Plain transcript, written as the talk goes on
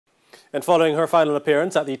And following her final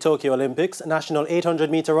appearance at the Tokyo Olympics, national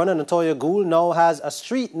 800-meter runner Natoya Goule now has a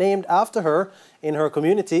street named after her in her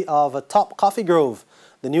community of Top Coffee Grove.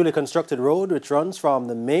 The newly constructed road, which runs from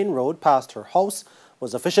the main road past her house,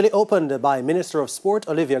 was officially opened by Minister of Sport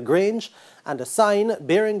Olivia Grange and a sign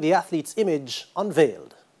bearing the athlete's image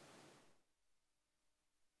unveiled.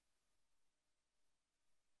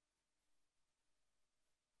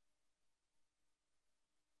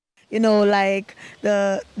 You know, like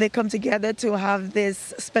they come together to have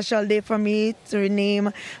this special day for me to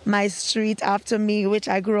rename my street after me, which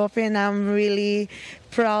I grew up in. I'm really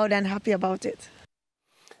proud and happy about it.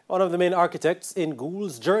 One of the main architects in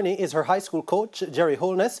Goule's journey is her high school coach, Jerry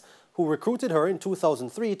Holness, who recruited her in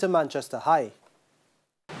 2003 to Manchester High.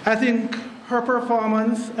 I think her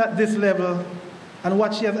performance at this level and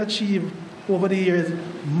what she has achieved over the years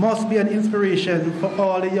must be an inspiration for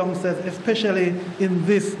all the youngsters, especially in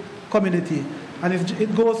this community. And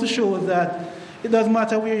it goes to show that it doesn't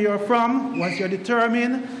matter where you're from, once you're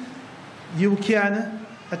determined, you can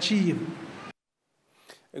achieve.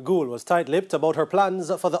 Goule was tight-lipped about her plans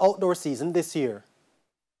for the outdoor season this year.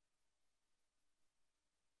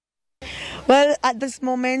 Well, at this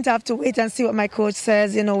moment, I have to wait and see what my coach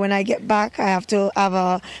says. You know, when I get back, I have to have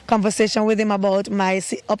a conversation with him about my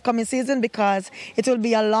upcoming season because it will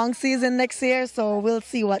be a long season next year, so we'll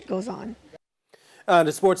see what goes on. And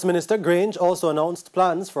the Sports Minister Grange also announced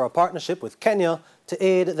plans for a partnership with Kenya to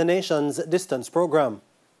aid the nation's distance program.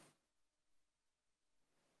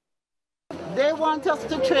 They want us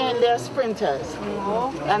to train their sprinters,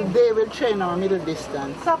 and they will train our middle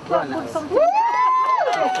distance runners.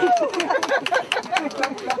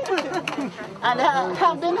 And I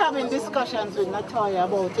have been having discussions with Natoya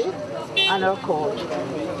about it and her coach.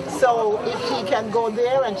 So if she can go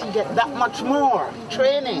there and she get that much more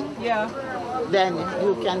training, then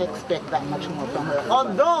you can expect that much more from her.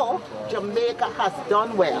 Although Jamaica has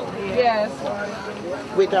done well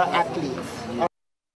with her athletes.